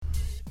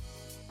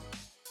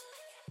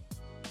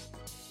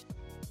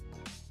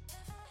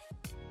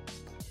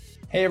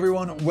Hey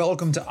everyone,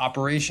 welcome to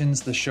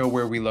Operations, the show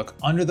where we look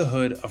under the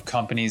hood of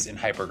companies in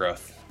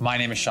hypergrowth. My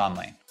name is Sean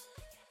Lane.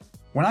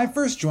 When I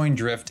first joined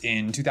Drift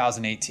in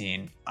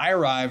 2018, I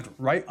arrived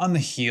right on the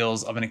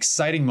heels of an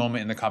exciting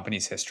moment in the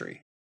company's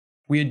history.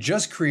 We had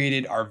just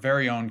created our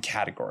very own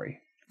category,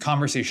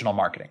 conversational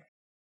marketing.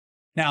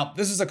 Now,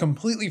 this is a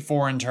completely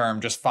foreign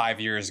term just 5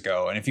 years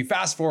ago, and if you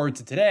fast forward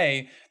to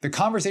today, the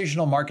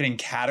conversational marketing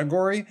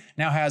category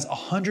now has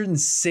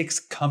 106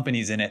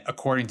 companies in it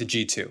according to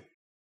G2.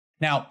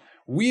 Now,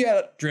 we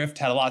at Drift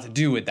had a lot to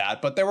do with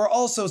that, but there were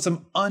also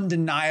some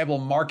undeniable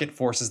market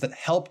forces that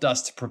helped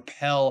us to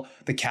propel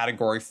the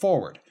category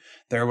forward.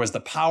 There was the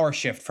power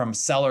shift from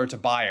seller to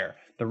buyer,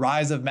 the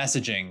rise of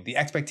messaging, the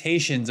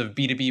expectations of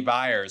B2B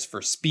buyers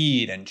for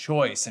speed and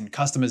choice and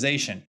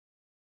customization.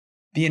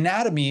 The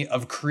anatomy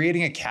of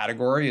creating a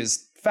category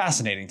is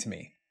fascinating to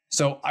me,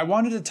 so I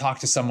wanted to talk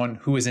to someone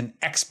who is an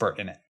expert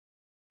in it.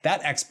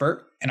 That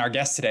expert, and our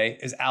guest today,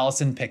 is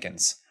Allison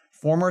Pickens,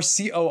 former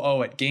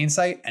COO at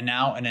Gainsight and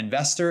now an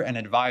investor and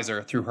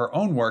advisor through her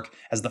own work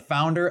as the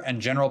founder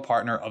and general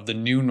partner of the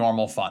New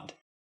Normal Fund.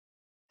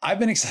 I've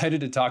been excited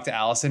to talk to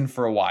Allison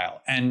for a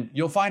while, and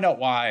you'll find out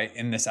why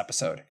in this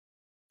episode.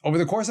 Over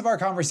the course of our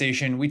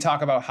conversation, we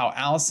talk about how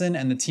Allison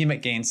and the team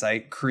at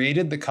Gainsight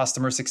created the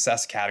customer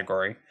success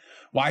category,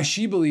 why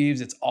she believes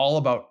it's all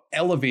about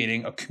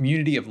elevating a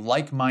community of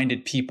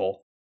like-minded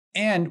people,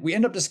 and we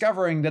end up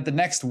discovering that the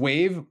next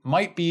wave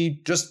might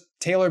be just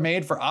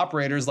tailor-made for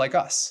operators like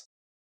us.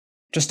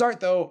 To start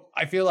though,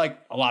 I feel like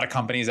a lot of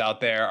companies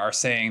out there are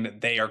saying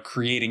that they are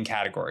creating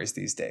categories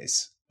these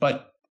days.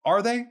 But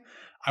are they?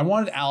 I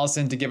wanted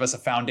Allison to give us a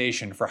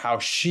foundation for how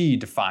she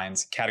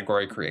defines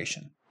category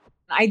creation.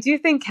 I do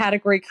think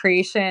category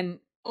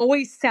creation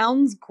always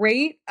sounds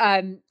great.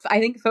 I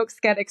think folks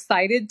get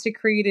excited to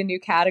create a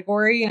new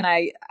category, and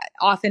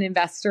often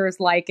investors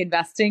like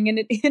investing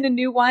in a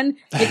new one.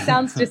 It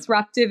sounds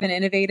disruptive and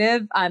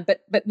innovative,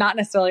 but not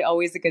necessarily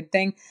always a good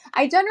thing.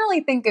 I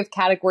generally think of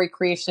category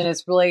creation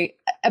as really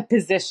a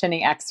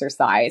positioning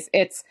exercise.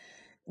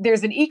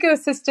 There's an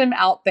ecosystem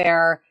out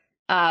there,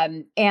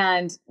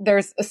 and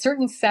there's a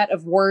certain set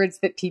of words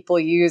that people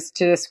use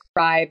to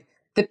describe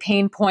the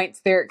pain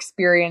points they're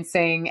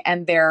experiencing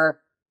and their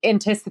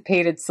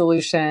anticipated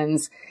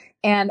solutions.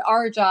 And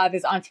our job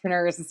as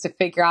entrepreneurs is to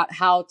figure out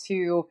how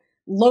to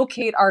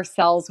locate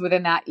ourselves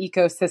within that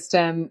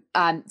ecosystem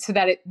so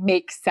that it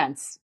makes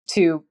sense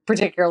to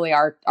particularly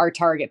our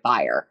target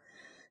buyer.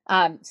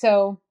 In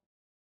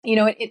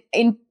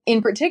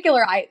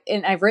particular,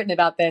 I've written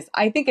about this.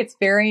 I think it's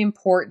very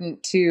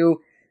important to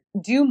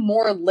do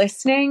more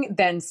listening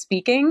than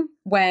speaking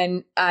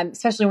when,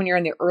 especially when you're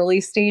in the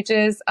early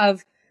stages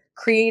of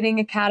creating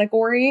a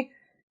category.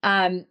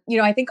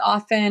 I think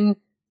often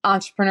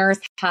entrepreneurs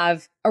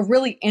have a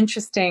really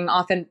interesting,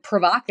 often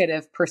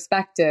provocative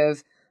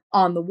perspective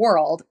on the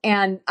world.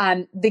 And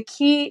the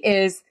key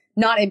is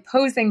not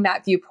imposing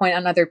that viewpoint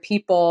on other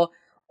people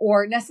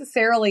or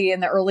necessarily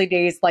in the early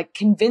days, like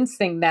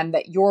convincing them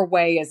that your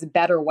way is a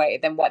better way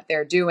than what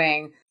they're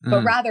doing,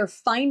 but rather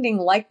finding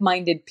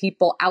like-minded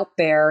people out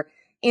there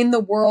in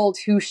the world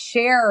who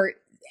share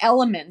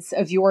elements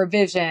of your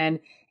vision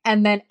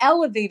and then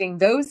elevating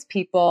those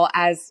people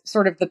as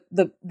sort of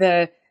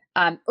the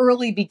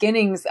early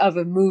beginnings of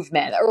a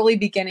movement, early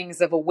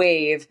beginnings of a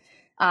wave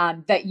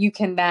that you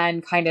can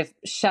then kind of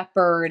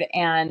shepherd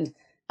and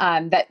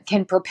that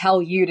can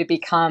propel you to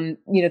become,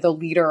 the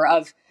leader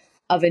of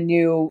a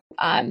new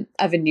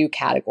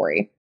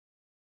category.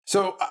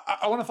 So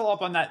I want to follow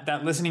up on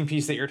that listening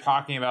piece that you're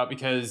talking about,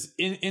 because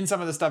in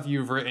some of the stuff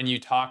you've written, you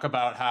talk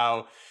about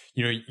how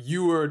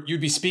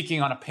you'd be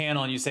speaking on a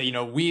panel and you say,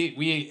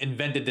 we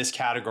invented this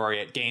category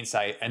at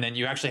Gainsight. And then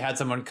you actually had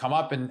someone come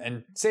up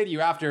and say to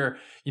you after,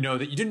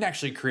 that you didn't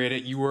actually create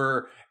it. You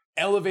were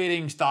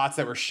elevating thoughts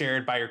that were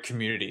shared by your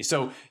community.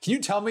 So can you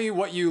tell me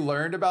what you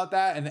learned about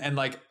that and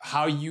like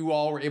how you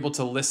all were able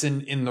to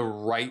listen in the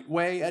right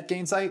way at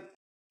Gainsight?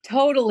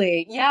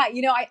 Totally. Yeah.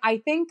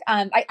 I think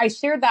I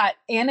shared that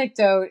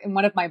anecdote in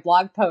one of my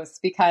blog posts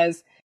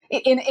because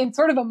in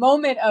sort of a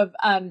moment of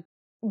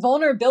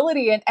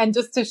vulnerability and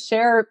just to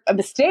share a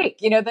mistake,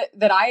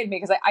 that I had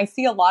made, because I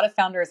see a lot of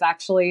founders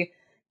actually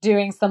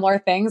doing similar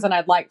things, and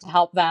I'd like to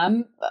help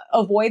them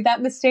avoid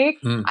that mistake.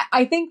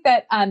 I think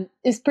that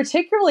is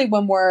particularly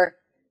when we're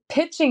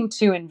pitching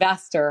to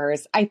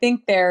investors, I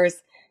think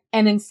there's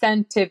an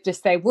incentive to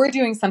say, we're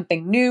doing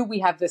something new. We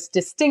have this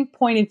distinct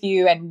point of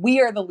view and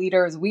we are the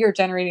leaders. We are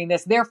generating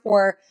this.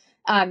 Therefore,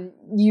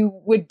 you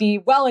would be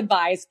well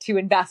advised to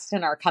invest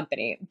in our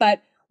company.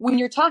 But when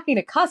you're talking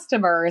to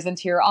customers and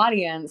to your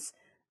audience,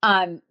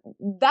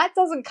 that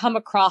doesn't come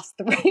across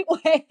the right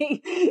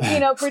way,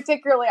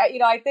 particularly,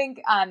 I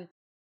think,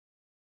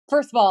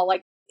 first of all,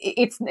 like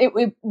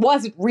it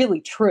wasn't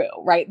really true,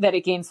 right? That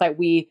at Gainsight,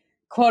 we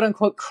quote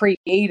unquote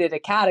created a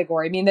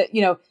category. I mean that,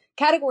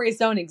 categories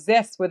don't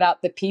exist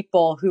without the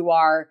people who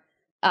are,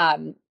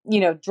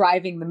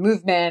 driving the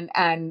movement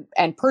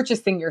and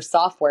purchasing your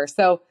software.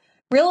 So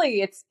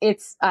really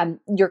it's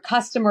your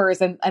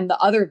customers and the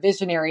other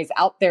visionaries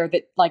out there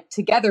that like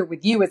together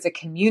with you as a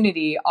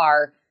community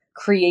are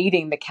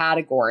creating the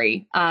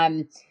category.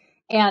 And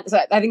so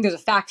I think there's a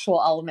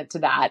factual element to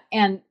that.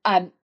 And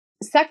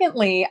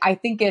secondly, I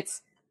think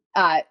it's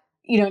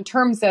in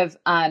terms of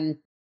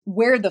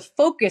where the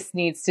focus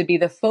needs to be,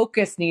 the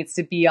focus needs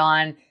to be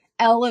on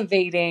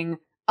elevating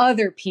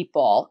other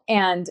people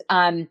and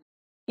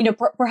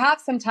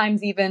perhaps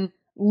sometimes even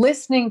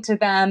listening to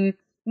them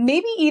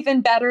maybe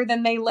even better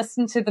than they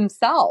listen to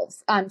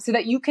themselves, so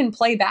that you can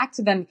play back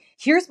to them,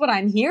 here's what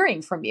I'm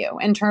hearing from you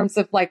in terms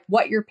of like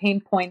what your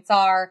pain points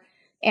are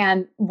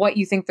and what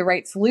you think the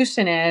right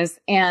solution is.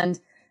 And,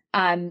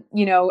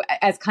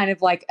 as kind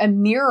of like a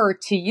mirror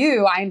to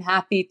you, I'm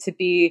happy to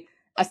be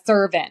a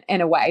servant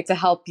in a way to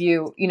help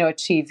you,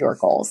 achieve your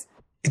goals.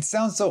 It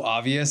sounds so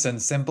obvious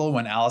and simple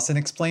when Allison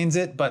explains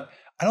it, but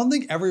I don't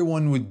think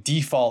everyone would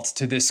default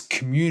to this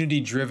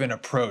community-driven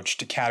approach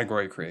to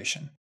category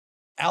creation.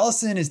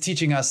 Allison is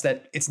teaching us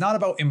that it's not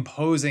about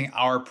imposing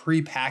our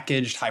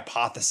prepackaged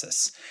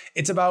hypothesis.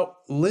 It's about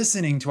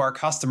listening to our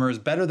customers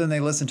better than they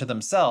listen to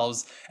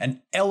themselves and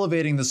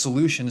elevating the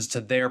solutions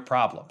to their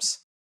problems.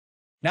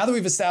 Now that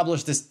we've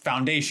established this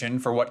foundation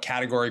for what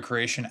category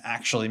creation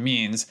actually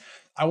means,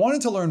 I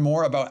wanted to learn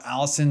more about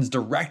Allison's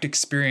direct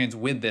experience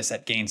with this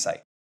at Gainsight.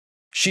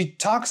 She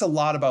talks a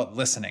lot about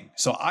listening,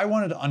 so I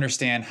wanted to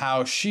understand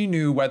how she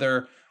knew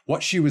whether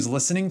what she was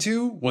listening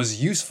to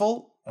was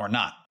useful or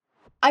not.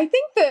 I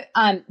think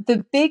that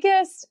the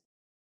biggest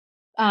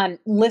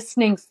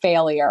listening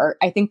failure,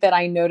 I think that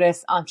I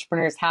notice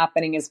entrepreneurs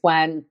happening is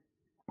when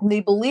they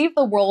believe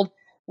the world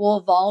will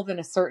evolve in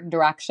a certain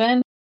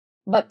direction,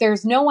 but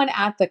there's no one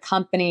at the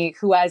company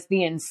who has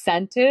the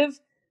incentive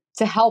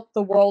to help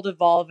the world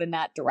evolve in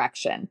that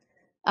direction.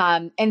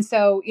 And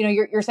so,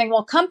 you're saying,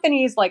 well,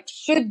 companies like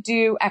should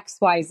do X,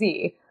 Y,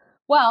 Z.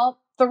 Well,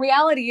 the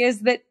reality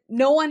is that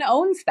no one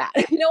owns that.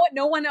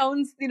 No one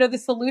owns, the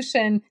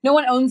solution. No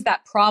one owns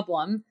that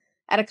problem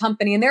at a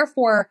company. And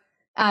therefore,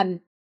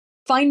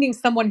 finding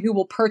someone who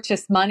will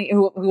purchase money,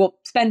 who will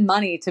spend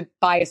money to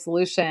buy a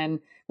solution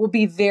will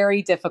be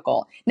very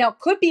difficult. Now, it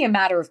could be a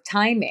matter of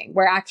timing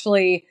where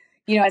actually,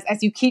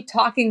 as you keep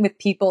talking with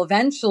people,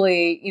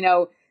 eventually,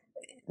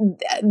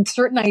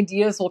 certain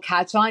ideas will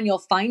catch on. You'll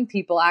find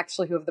people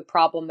actually who have the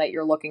problem that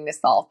you're looking to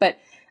solve. But,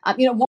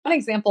 one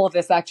example of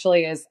this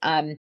actually is,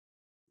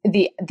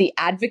 the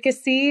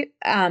advocacy,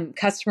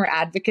 customer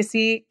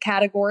advocacy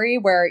category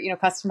where,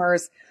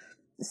 customers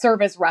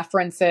serve as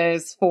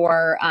references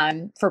for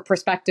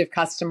prospective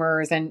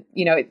customers. And,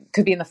 it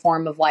could be in the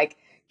form of like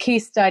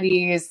case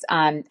studies,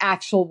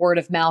 actual word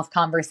of mouth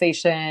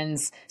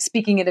conversations,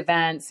 speaking at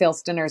events,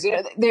 sales dinners.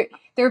 There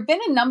have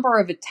been a number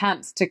of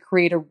attempts to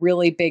create a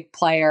really big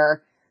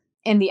player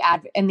in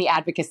the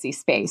advocacy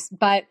space,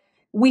 but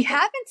we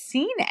haven't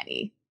seen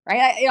any.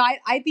 Right.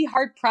 I'd be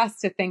hard pressed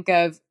to think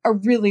of a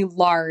really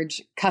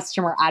large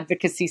customer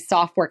advocacy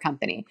software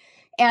company.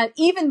 And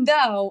even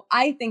though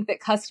I think that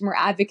customer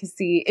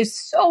advocacy is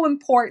so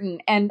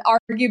important and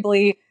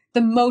arguably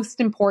the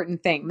most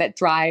important thing that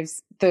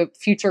drives the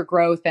future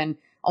growth and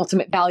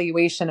ultimate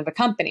valuation of a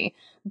company.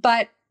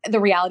 But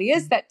the reality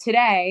is that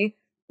today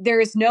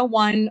there is no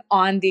one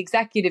on the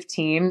executive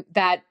team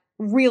that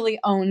really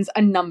owns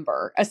a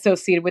number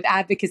associated with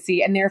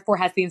advocacy and therefore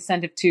has the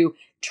incentive to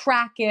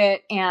track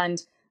it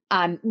and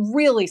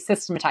really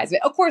systematize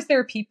it. Of course, there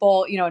are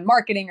people, in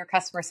marketing or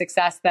customer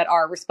success that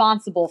are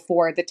responsible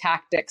for the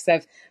tactics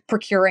of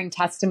procuring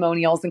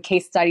testimonials and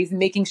case studies and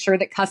making sure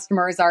that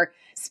customers are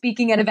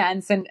speaking at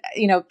events and,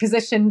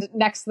 positioned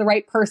next to the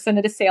right person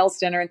at a sales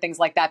dinner and things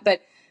like that.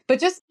 But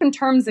just in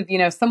terms of,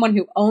 someone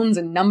who owns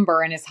a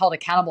number and is held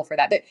accountable for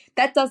that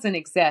doesn't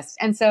exist.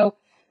 And so,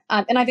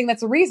 and I think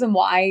that's a reason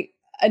why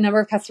a number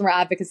of customer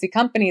advocacy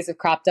companies have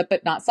cropped up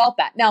but not solved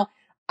that. Now,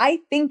 I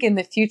think in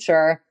the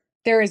future,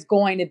 there is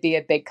going to be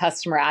a big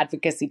customer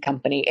advocacy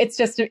company. It's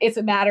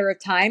a matter of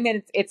time.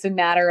 And it's a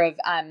matter of,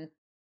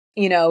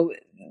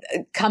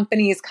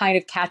 companies kind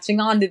of catching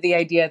on to the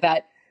idea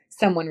that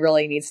someone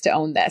really needs to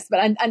own this. But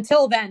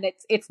until then,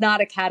 it's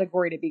not a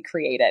category to be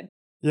created.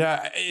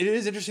 Yeah, it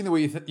is interesting the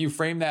way you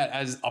frame that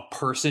as a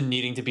person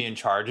needing to be in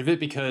charge of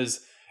it,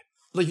 because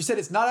like you said,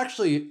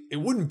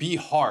 it wouldn't be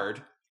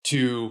hard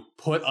to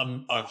put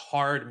a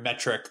hard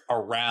metric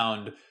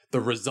around the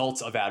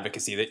results of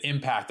advocacy, the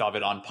impact of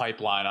it on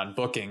pipeline, on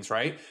bookings,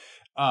 right?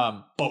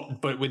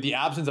 But with the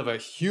absence of a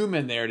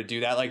human there to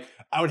do that, like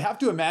I would have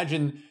to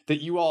imagine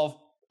that you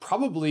all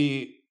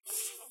probably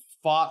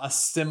fought a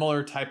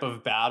similar type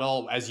of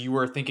battle as you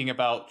were thinking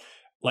about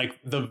like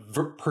the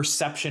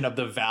perception of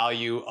the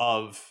value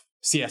of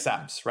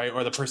CSMs, right?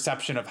 Or the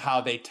perception of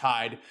how they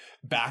tied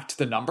back to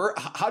the number.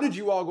 How did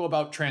you all go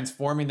about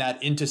transforming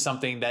that into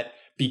something that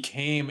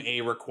became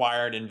a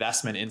required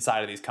investment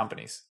inside of these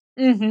companies?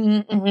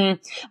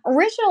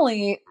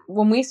 Originally,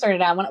 when we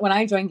started out, when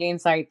I joined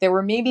Gainsight, there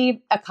were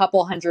maybe a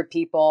couple hundred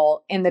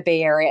people in the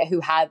Bay Area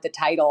who had the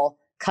title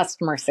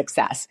customer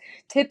success.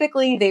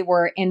 Typically, they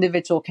were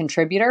individual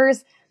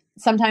contributors.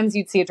 Sometimes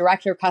you'd see a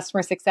director of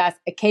customer success,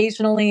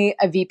 occasionally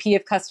a VP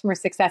of customer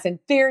success, and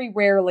very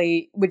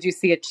rarely would you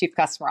see a chief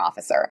customer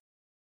officer.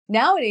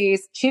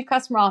 Nowadays, chief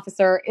customer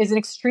officer is an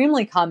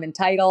extremely common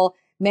title.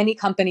 Many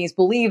companies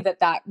believe that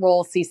that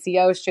role,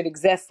 CCO, should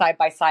exist side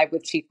by side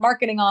with chief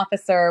marketing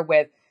officer,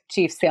 with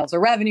chief sales or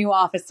revenue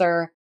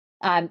officer.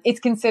 It's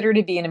considered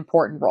to be an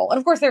important role. And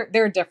of course, there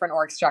are different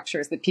org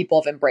structures that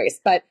people have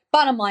embraced. But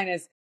bottom line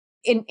is,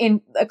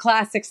 in a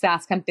classic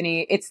SaaS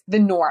company, it's the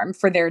norm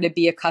for there to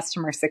be a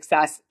customer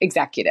success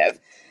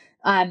executive.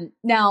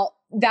 Now,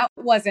 that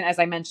wasn't, as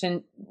I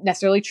mentioned,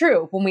 necessarily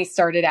true when we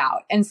started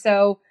out. And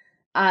so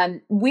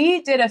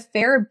we did a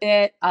fair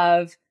bit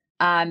of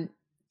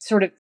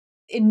sort of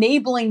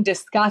enabling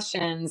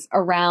discussions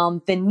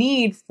around the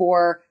need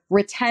for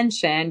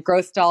retention,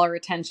 gross dollar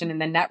retention,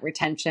 and the net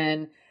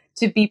retention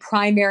to be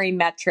primary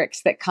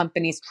metrics that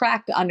companies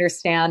track to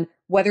understand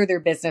whether their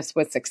business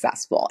was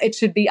successful. It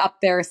should be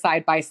up there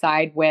side by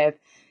side with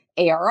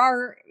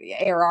ARR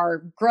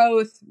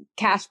growth,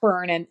 cash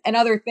burn, and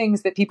other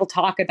things that people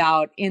talk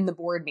about in the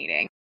board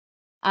meeting.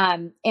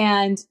 I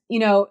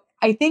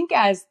think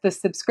as the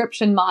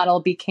subscription model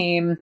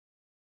became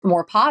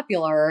more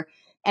popular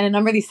and a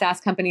number of these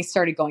SaaS companies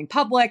started going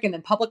public, and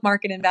then public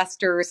market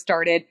investors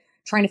started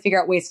trying to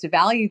figure out ways to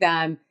value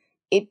them,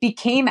 it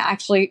became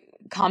actually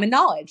common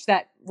knowledge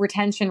that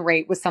retention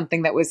rate was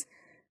something that was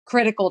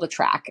critical to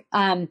track.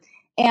 And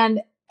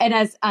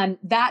as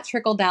that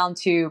trickled down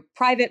to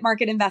private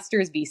market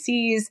investors,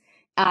 VCs,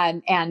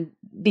 and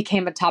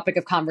became a topic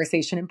of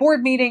conversation in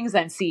board meetings,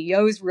 and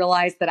CEOs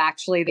realized that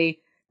actually they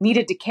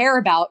needed to care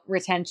about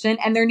retention,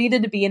 and there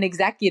needed to be an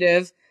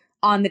executive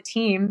on the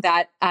team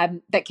that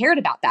cared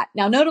about that.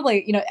 Now,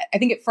 notably, I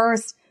think at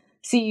first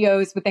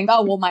CEOs would think,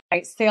 oh, well,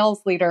 my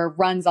sales leader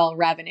runs all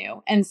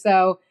revenue, and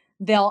so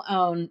they'll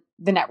own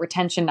the net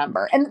retention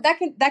number, and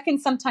that can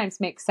sometimes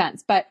make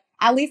sense. But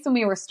at least when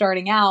we were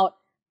starting out,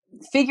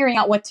 figuring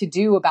out what to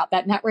do about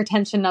that net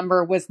retention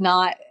number was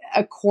not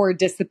a core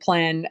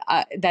discipline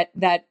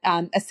that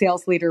a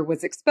sales leader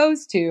was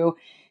exposed to.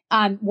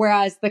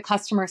 Whereas the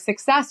customer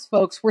success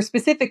folks were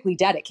specifically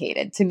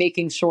dedicated to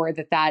making sure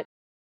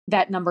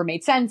that number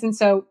made sense. And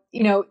so,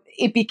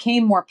 it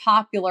became more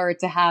popular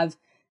to have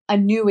a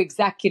new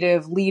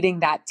executive leading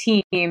that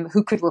team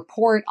who could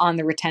report on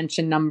the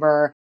retention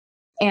number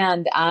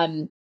and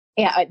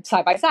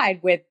side by side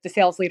with the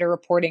sales leader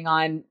reporting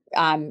on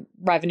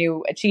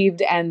revenue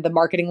achieved and the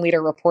marketing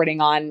leader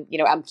reporting on,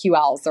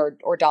 MQLs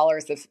or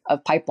dollars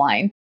of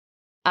pipeline.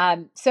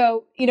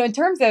 So, in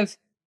terms of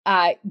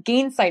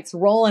Gainsight's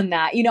role in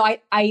that,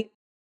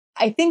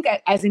 I think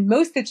as in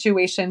most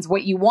situations,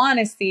 what you want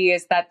to see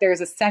is that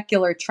there's a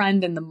secular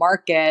trend in the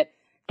market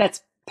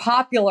that's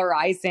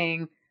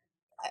popularizing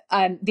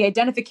the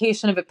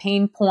identification of a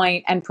pain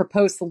point and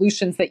proposed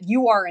solutions that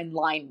you are in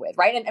line with,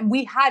 right? And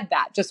we had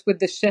that just with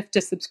the shift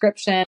to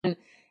subscription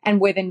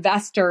and with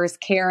investors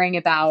caring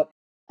about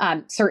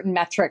certain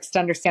metrics to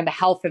understand the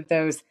health of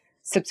those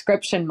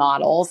subscription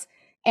models.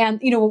 And,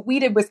 what we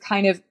did was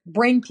kind of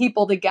bring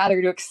people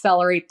together to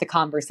accelerate the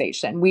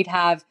conversation. We'd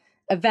have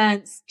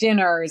events,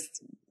 dinners,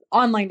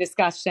 online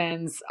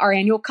discussions, our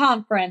annual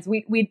conference.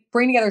 We'd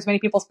bring together as many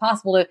people as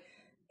possible to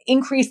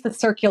increase the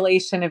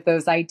circulation of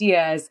those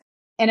ideas.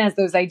 And as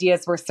those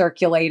ideas were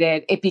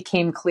circulated, it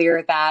became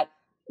clear that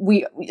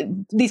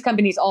these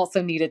companies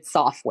also needed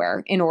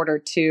software in order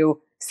to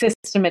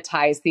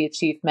systematize the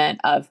achievement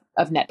of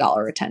net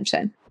dollar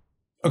retention.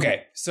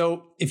 Okay,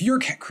 so if you're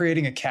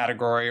creating a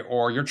category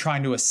or you're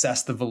trying to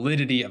assess the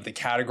validity of the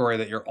category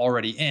that you're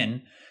already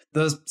in,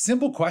 the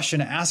simple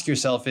question to ask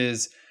yourself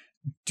is,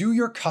 do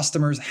your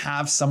customers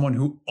have someone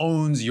who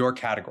owns your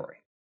category?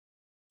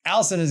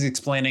 Allison is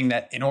explaining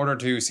that in order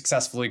to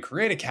successfully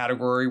create a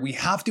category, we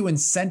have to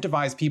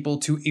incentivize people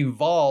to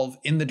evolve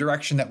in the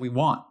direction that we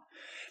want.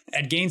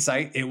 At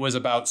Gainsight, it was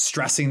about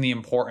stressing the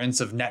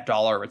importance of net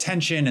dollar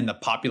retention and the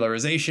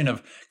popularization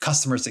of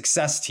customer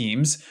success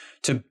teams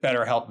to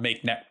better help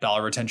make net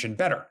dollar retention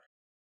better.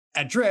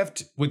 At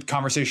Drift, with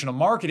conversational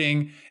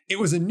marketing, it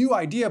was a new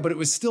idea, but it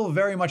was still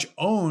very much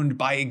owned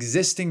by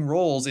existing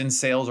roles in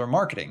sales or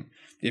marketing.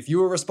 If you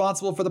were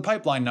responsible for the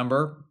pipeline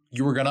number,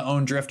 you were going to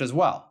own Drift as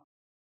well.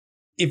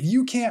 If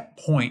you can't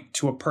point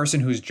to a person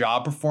whose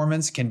job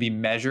performance can be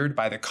measured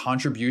by the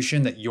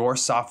contribution that your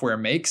software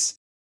makes,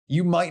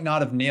 you might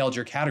not have nailed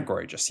your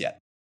category just yet.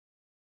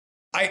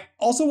 I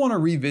also want to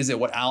revisit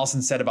what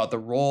Allison said about the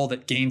role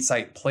that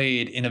Gainsight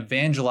played in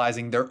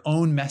evangelizing their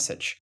own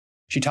message.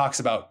 She talks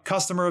about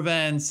customer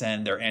events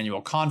and their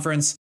annual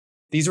conference.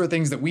 These were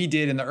things that we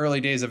did in the early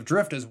days of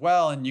Drift as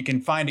well, and you can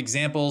find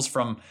examples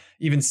from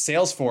even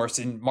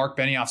Salesforce in Mark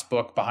Benioff's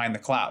book, Behind the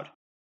Cloud.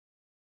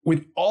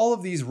 With all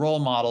of these role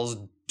models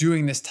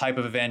doing this type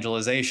of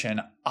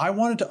evangelization, I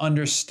wanted to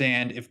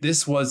understand if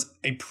this was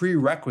a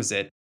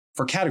prerequisite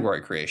for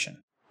category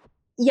creation.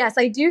 Yes,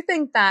 I do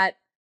think that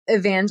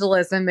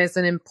evangelism is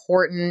an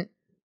important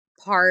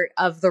part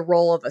of the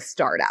role of a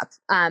startup.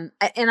 And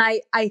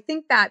I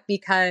think that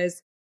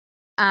because,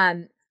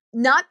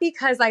 not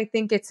because I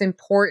think it's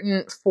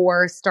important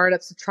for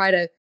startups to try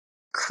to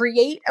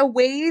create a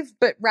wave,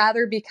 but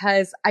rather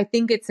because I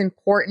think it's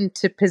important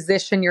to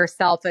position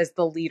yourself as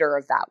the leader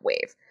of that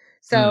wave.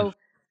 So,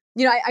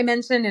 I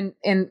mentioned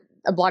in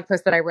a blog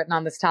post that I written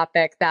on this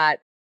topic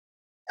that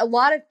a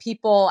lot of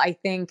people, I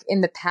think,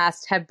 in the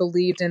past have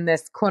believed in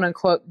this quote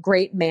unquote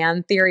great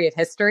man theory of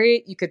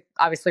history. You could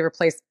obviously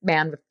replace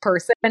man with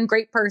person,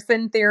 great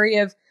person theory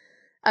of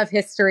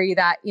history,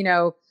 that,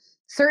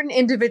 certain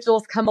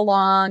individuals come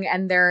along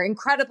and they're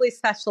incredibly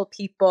special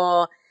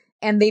people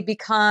and they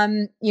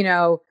become,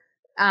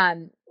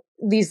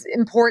 these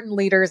important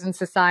leaders in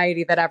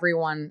society that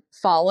everyone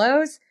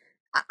follows.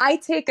 I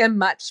take a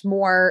much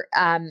more,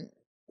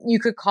 you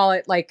could call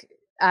it like,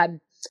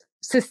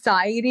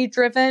 society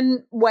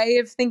driven way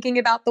of thinking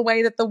about the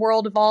way that the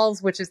world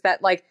evolves, which is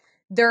that like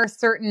there are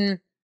certain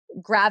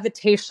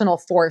gravitational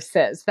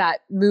forces that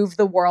move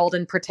the world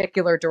in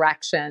particular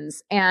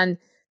directions. And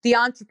the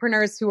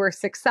entrepreneurs who are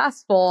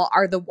successful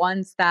are the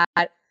ones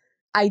that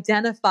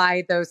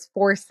identify those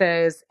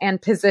forces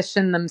and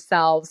position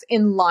themselves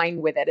in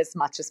line with it as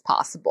much as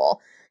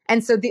possible.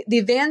 And so the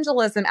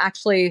evangelism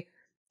actually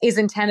is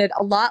intended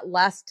a lot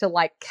less to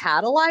like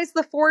catalyze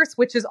the force,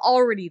 which is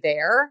already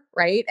there,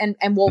 right?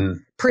 And will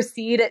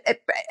proceed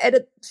at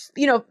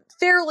a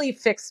fairly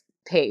fixed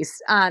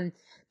pace,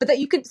 but that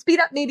you can speed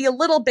up maybe a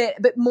little bit,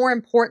 but more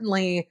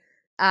importantly,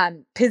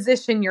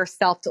 position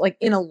yourself to like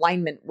in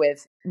alignment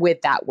with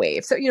that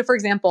wave. So for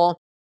example,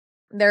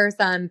 there's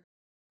a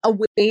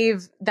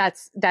wave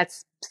that's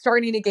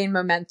starting to gain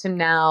momentum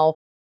now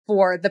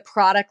for the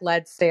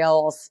product-led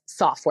sales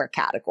software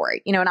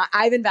category. And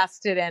I've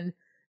invested in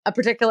a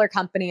particular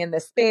company in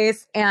this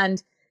space,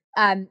 and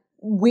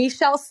we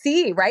shall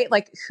see, right?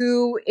 Like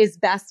who is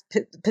best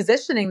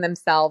positioning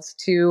themselves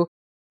to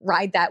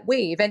ride that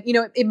wave. And,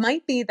 it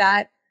might be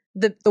that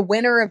the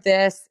winner of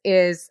this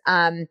is,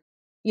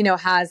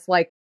 has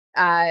like,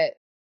 I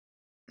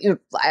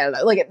don't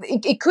know, like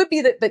it could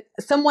be that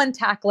someone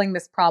tackling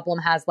this problem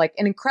has like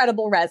an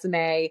incredible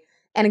resume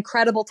and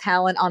incredible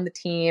talent on the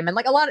team. And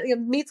like a lot of,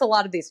 meets a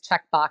lot of these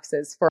check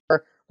boxes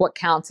for what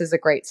counts as a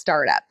great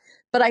startup.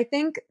 But I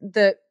think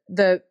the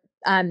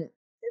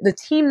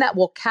team that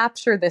will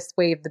capture this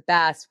wave the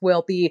best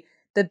will be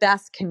the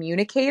best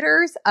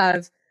communicators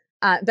of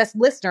best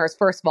listeners,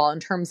 first of all,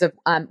 in terms of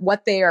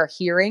what they are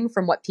hearing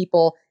from what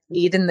people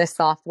need in this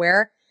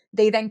software.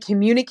 They then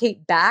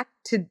communicate back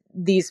to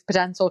these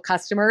potential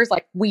customers,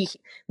 like we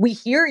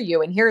hear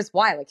you, and here's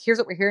why. Like here's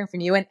what we're hearing from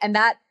you, and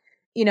that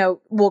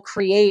will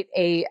create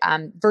a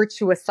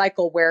virtuous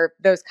cycle where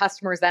those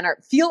customers then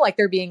feel like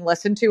they're being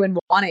listened to and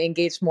want to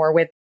engage more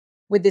with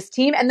this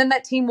team. And then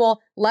that team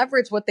will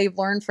leverage what they've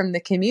learned from the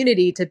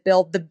community to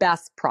build the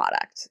best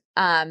product.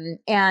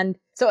 And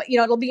so,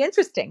 it'll be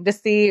interesting to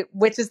see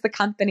which is the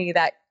company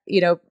that,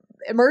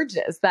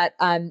 emerges that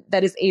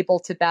is able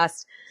to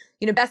best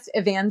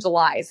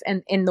evangelize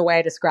and in the way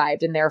I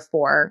described, and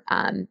therefore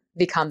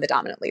become the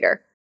dominant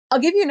leader. I'll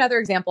give you another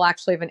example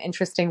actually of an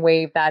interesting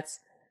wave that's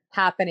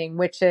happening,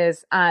 which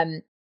is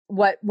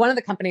what one of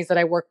the companies that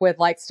I work with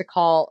likes to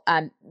call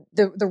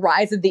the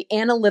rise of the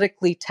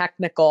analytically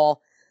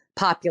technical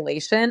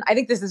population. I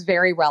think this is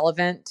very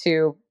relevant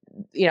to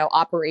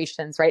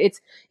operations, right?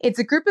 It's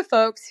a group of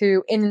folks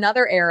who in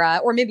another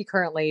era, or maybe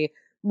currently,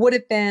 would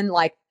have been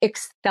like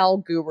Excel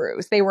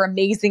gurus. They were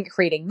amazing at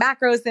creating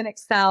macros in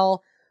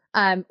Excel,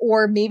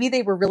 or maybe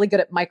they were really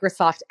good at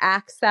Microsoft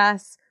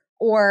Access,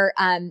 or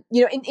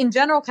in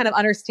general kind of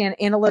understand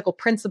analytical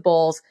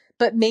principles,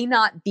 but may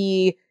not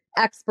be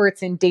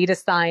experts in data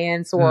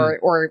science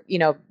or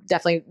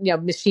definitely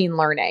machine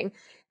learning.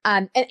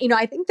 And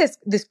I think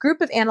this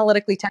group of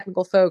analytically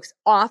technical folks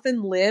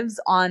often lives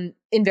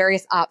in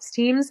various ops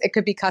teams. It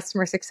could be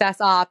customer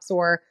success ops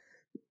or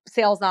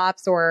sales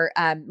ops or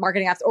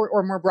marketing ops,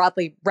 or more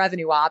broadly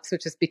revenue ops,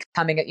 which is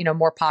becoming a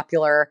more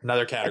popular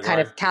another category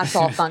kind of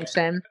catch-all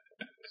function.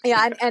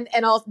 Yeah,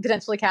 and also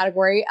potentially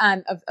category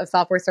of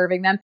software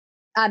serving them.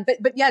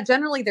 But yeah,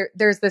 generally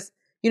there's this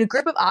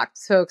group of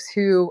ops folks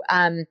who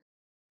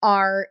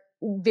are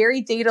very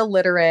data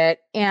literate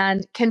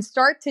and can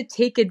start to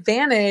take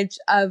advantage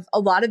of a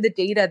lot of the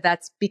data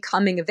that's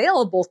becoming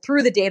available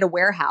through the data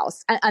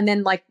warehouse, and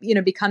then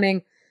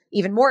becoming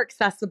even more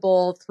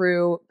accessible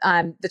through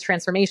the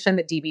transformation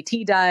that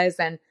dbt does,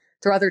 and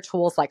through other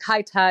tools like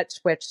High Touch,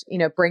 which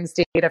brings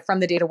data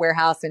from the data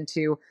warehouse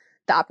into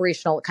the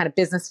operational kind of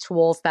business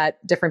tools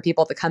that different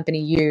people at the company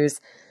use.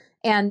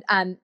 And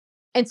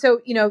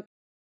so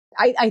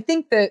I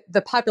think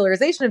the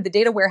popularization of the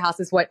data warehouse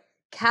is what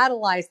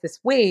catalyzed this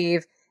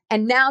wave.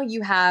 And now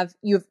you have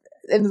the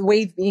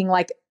wave being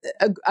like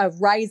a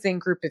rising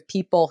group of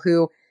people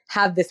who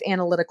have this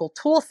analytical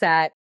tool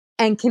set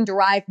and can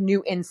derive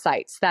new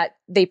insights that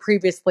they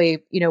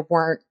previously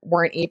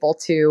weren't able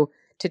to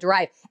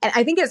derive. And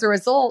I think as a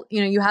result,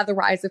 you have the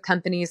rise of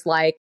companies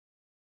like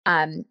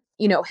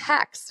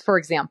Hex, for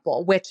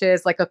example, which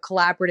is like a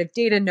collaborative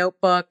data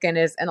notebook, and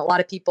a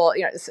lot of people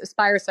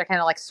aspires to kind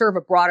of like serve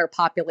a broader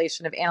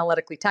population of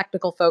analytically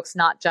technical folks,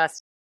 not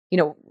just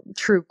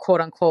true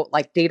quote unquote,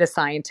 like data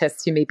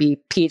scientists who may be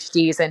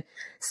PhDs in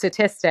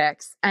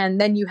statistics.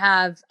 And then you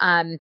have,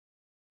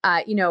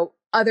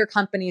 other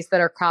companies that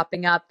are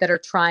cropping up that are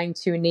trying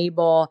to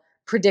enable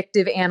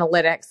predictive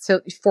analytics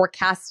to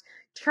forecast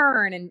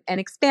churn and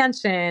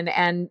expansion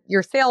and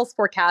your sales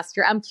forecast,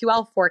 your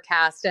MQL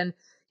forecast, and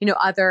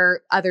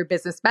other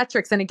business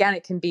metrics. And again,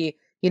 it can be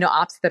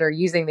ops that are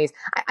using these.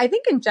 I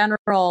think in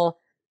general,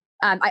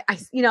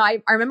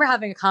 I remember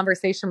having a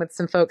conversation with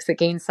some folks at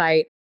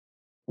Gainsight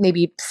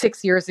maybe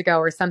 6 years ago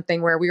or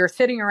something, where we were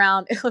sitting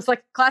around. It was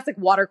like classic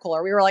water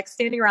cooler. We were like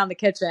standing around the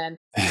kitchen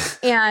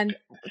and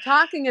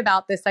talking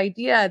about this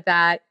idea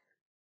that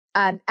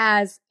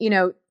as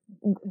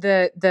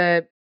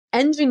the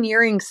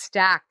engineering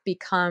stack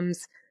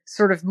becomes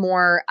sort of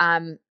more,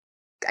 I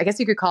guess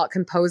you could call it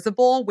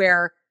composable,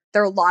 where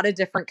there are a lot of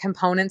different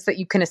components that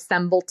you can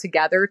assemble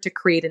together to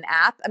create an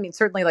app. I mean,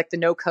 certainly like the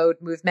no code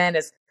movement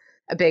is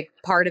a big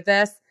part of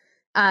this.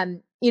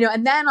 And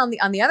then on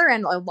the other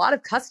end, a lot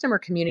of customer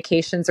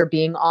communications are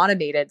being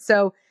automated.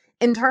 So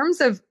in terms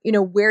of,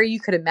 where you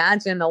could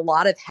imagine a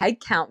lot of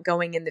headcount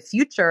going in the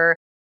future,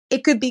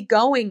 it could be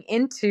going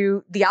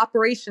into the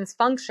operations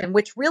function,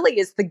 which really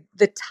is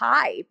the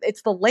tie.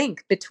 It's the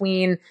link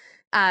between,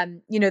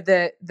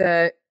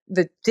 the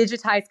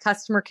digitized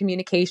customer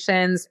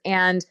communications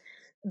and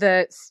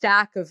the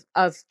stack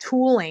of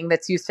tooling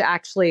that's used to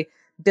actually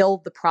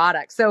build the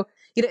product. So,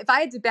 if I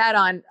had to bet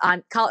on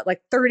call it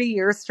like 30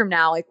 years from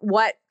now, like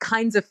what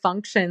kinds of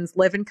functions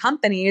live in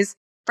companies,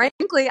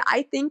 frankly,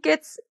 I think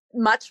it's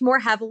much more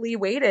heavily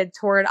weighted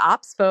toward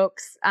ops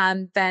folks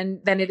than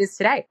it is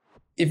today.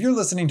 If you're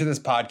listening to this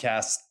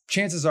podcast,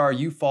 chances are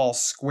you fall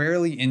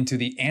squarely into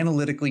the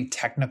analytically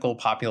technical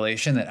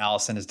population that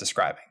Allison is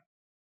describing.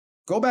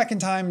 Go back in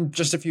time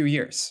just a few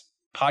years.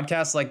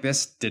 Podcasts like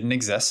this didn't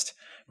exist.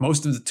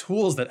 Most of the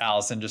tools that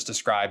Allison just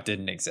described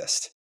didn't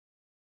exist.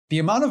 The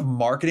amount of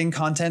marketing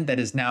content that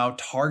is now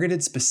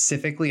targeted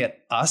specifically at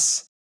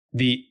us,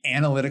 the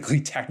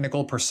analytically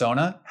technical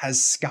persona, has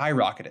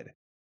skyrocketed.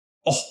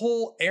 A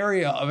whole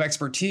area of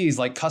expertise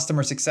like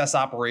customer success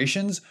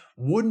operations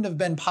wouldn't have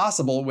been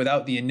possible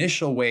without the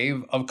initial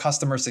wave of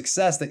customer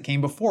success that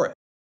came before it.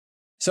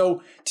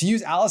 So, to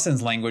use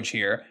Allison's language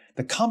here,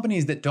 the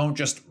companies that don't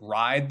just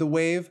ride the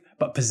wave,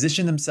 but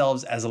position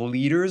themselves as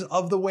leaders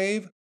of the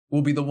wave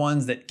will be the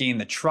ones that gain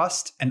the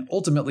trust and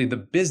ultimately the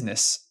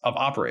business of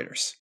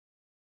operators.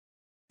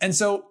 And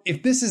so,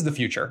 if this is the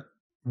future,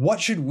 what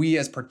should we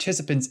as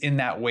participants in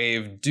that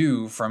wave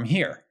do from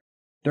here?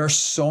 There are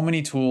so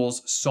many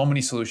tools, so many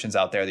solutions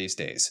out there these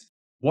days.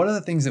 What are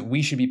the things that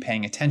we should be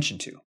paying attention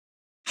to?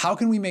 How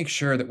can we make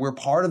sure that we're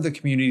part of the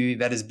community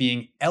that is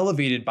being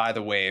elevated by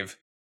the wave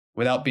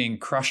without being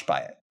crushed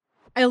by it?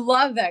 I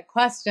love that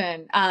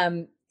question.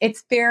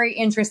 It's very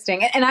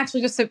interesting. And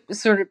actually, just to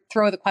sort of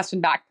throw the question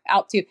back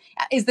out to you,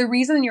 is the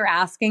reason you're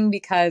asking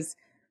because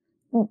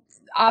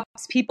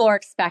ops people are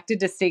expected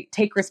to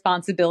take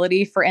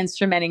responsibility for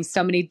instrumenting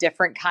so many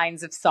different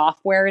kinds of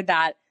software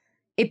that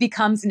it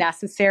becomes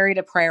necessary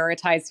to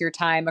prioritize your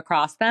time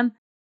across them?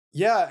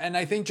 Yeah, and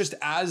I think just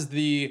as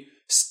the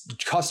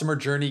customer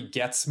journey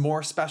gets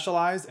more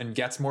specialized and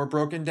gets more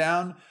broken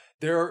down,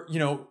 there,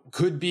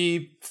 could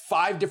be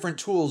 5 different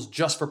tools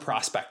just for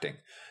prospecting,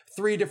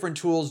 3 different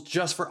tools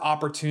just for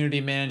opportunity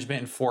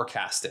management and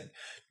forecasting,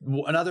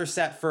 another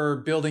set for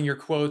building your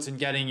quotes and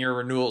getting your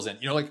renewals in,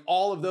 like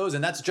all of those.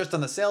 And that's just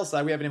on the sales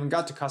side. We haven't even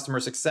got to customer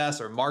success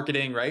or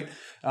marketing, right?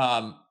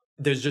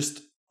 There's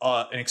just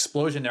an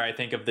explosion there, I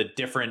think, of the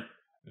different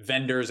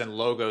vendors and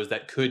logos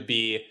that could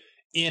be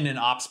in an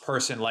ops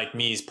person like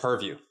me's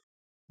purview.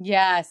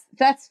 Yes,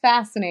 that's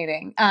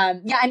fascinating.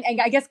 And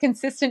I guess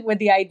consistent with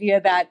the idea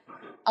that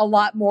a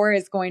lot more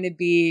is going to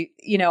be,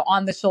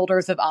 on the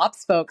shoulders of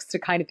ops folks to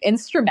kind of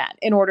instrument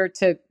in order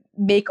to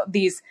make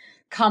these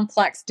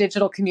complex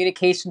digital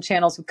communication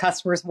channels with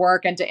customers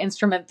work and to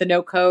instrument the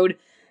no code,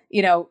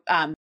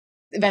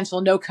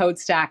 eventual no code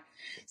stack.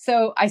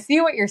 So I see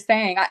what you're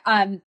saying.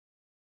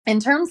 In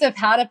terms of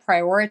how to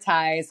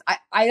prioritize,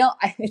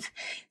 it's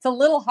a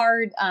little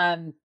hard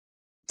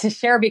to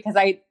share because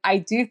I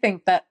do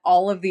think that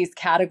all of these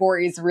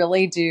categories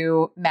really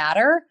do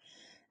matter.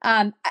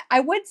 I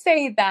would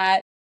say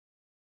that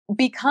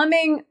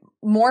becoming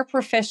more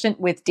proficient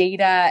with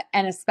data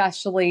and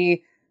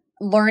especially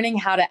learning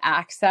how to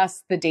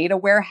access the data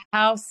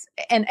warehouse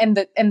and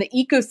the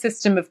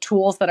ecosystem of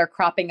tools that are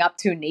cropping up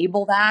to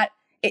enable that,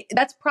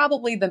 that's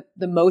probably the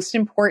most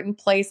important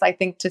place, I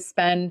think, to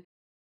spend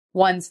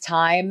one's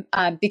time,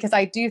 because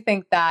I do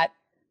think that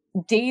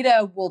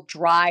data will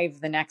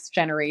drive the next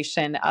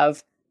generation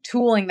of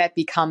tooling that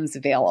becomes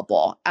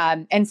available.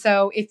 And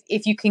so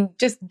if you can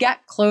just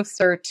get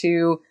closer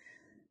to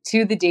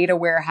the data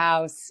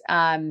warehouse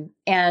and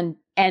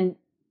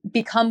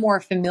become more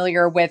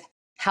familiar with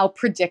how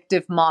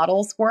predictive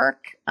models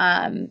work,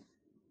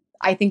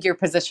 I think you're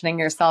positioning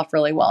yourself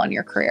really well in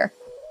your career.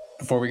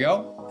 Before we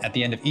go, at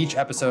the end of each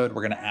episode,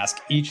 we're going to ask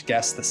each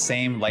guest the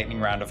same lightning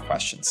round of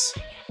questions.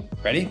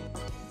 Ready?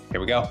 Here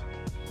we go.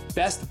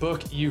 Best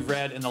book you've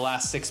read in the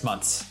last 6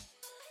 months?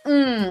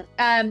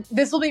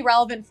 This will be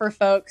relevant for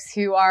folks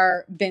who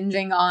are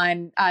binging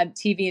on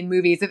TV and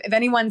movies. If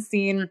anyone's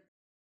seen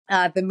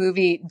the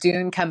movie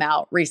Dune come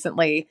out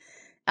recently,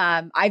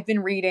 I've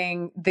been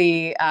reading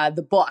the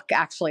book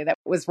actually that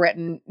was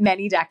written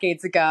many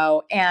decades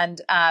ago, and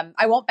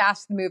I won't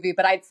bash the movie,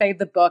 but I'd say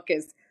the book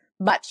is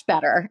much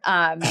better.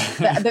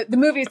 The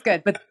movie is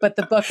good, but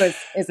the book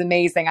is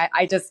amazing.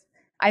 I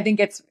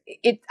think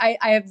I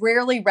have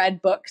rarely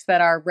read books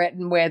that are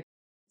written with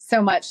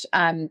so much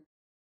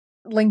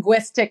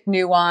linguistic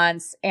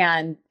nuance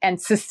and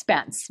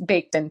suspense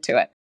baked into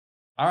it.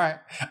 All right.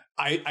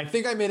 I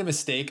think I made a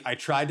mistake. I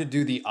tried to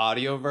do the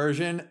audio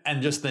version,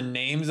 and just the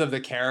names of the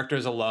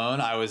characters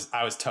alone, I was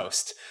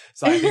toast.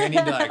 So I think I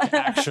need to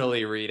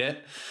actually read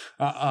it.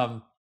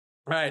 All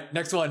right,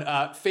 next one.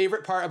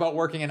 Favorite part about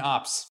working in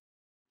ops?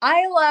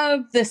 I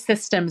love the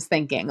systems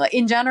thinking. Like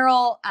in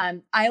general,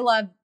 I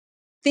love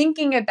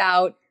thinking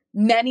about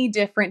many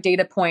different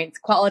data points,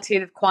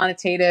 qualitative,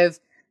 quantitative,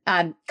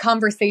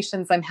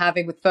 conversations I'm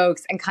having with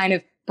folks, and kind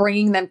of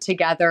bringing them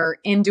together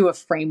into a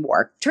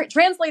framework.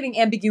 Translating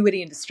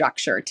ambiguity into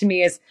structure, to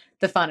me, is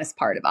the funnest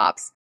part of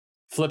ops.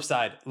 Flip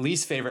side,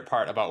 least favorite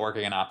part about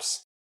working in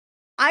ops?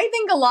 I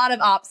think a lot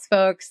of ops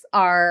folks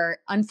are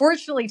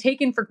unfortunately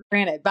taken for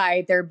granted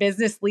by their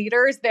business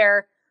leaders.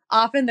 They're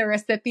often the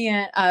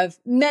recipient of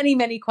many,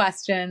 many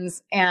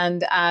questions.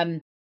 And,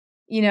 I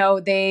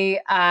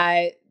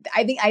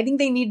think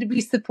they need to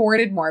be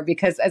supported more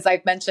because, as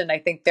I've mentioned, I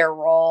think their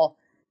role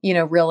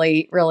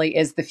really, really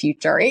is the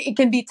future. It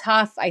can be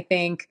tough, I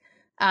think,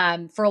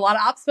 for a lot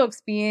of ops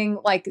folks being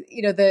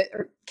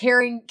the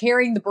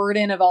carrying the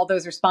burden of all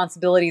those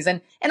responsibilities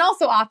and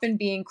also often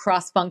being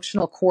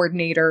cross-functional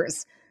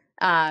coordinators.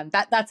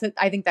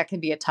 I think that can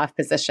be a tough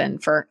position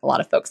for a lot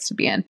of folks to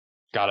be in.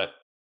 Got it.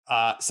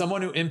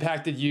 Someone who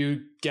impacted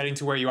you getting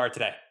to where you are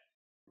today?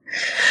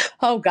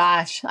 Oh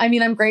gosh. I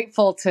mean, I'm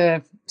grateful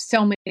to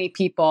so many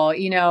people.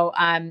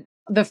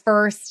 The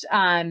first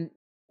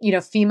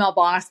female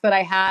boss that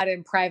I had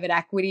in private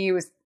equity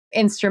was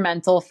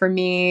instrumental for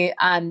me.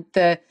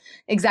 The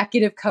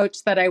executive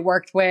coach that I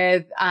worked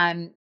with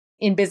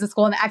in business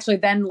school, and actually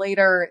then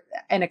later,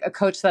 and a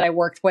coach that I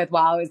worked with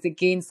while I was at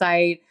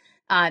Gainsight,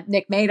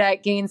 Nick Maida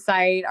at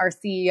Gainsight, our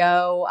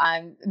CEO,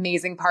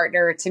 amazing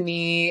partner to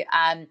me.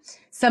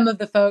 Some of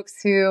the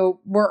folks who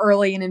were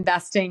early in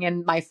investing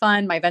in my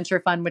venture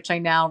fund, which I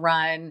now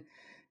run.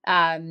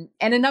 And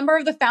a number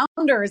of the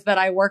founders that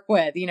I work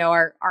with,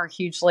 are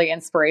hugely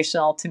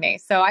inspirational to me.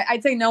 So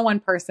I'd say no one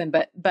person,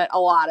 but a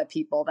lot of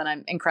people that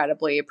I'm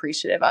incredibly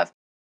appreciative of.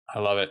 I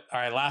love it. All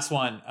right, last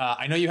one.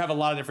 I know you have a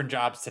lot of different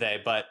jobs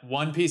today, but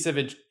one piece of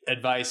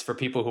advice for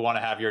people who want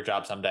to have your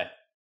job someday.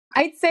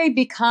 I'd say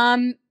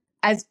become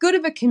as good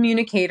of a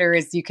communicator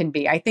as you can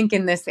be. I think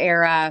in this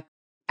era,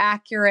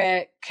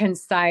 accurate,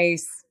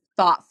 concise,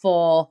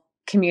 thoughtful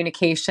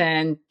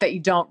communication that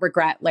you don't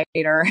regret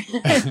later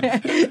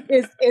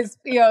is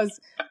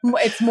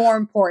it's more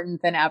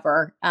important than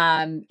ever.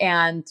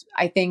 And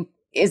I think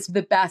is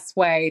the best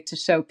way to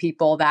show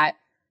people that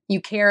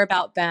you care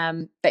about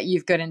them, that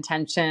you've good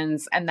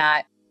intentions, and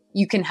that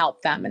you can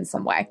help them in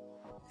some way.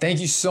 Thank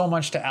you so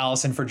much to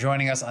Allison for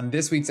joining us on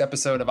this week's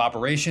episode of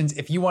Operations.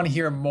 If you want to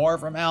hear more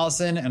from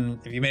Allison, and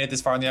if you made it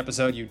this far in the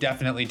episode, you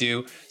definitely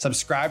do,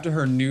 subscribe to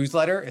her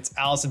newsletter. It's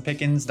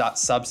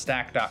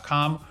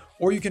allisonpickens.substack.com,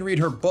 or you can read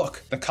her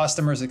book, The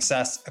Customer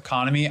Success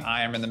Economy.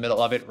 I am in the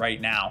middle of it right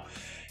now.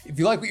 If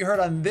you like what you heard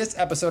on this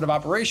episode of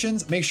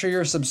Operations, make sure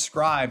you're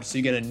subscribed so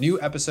you get a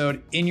new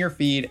episode in your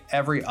feed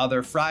every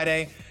other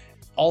Friday.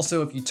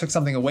 Also, if you took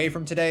something away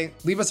from today,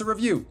 leave us a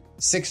review.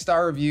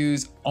 6-star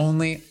reviews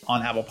only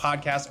on Apple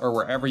Podcasts or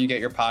wherever you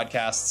get your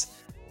podcasts.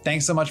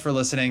 Thanks so much for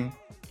listening.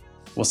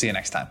 We'll see you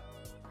next time.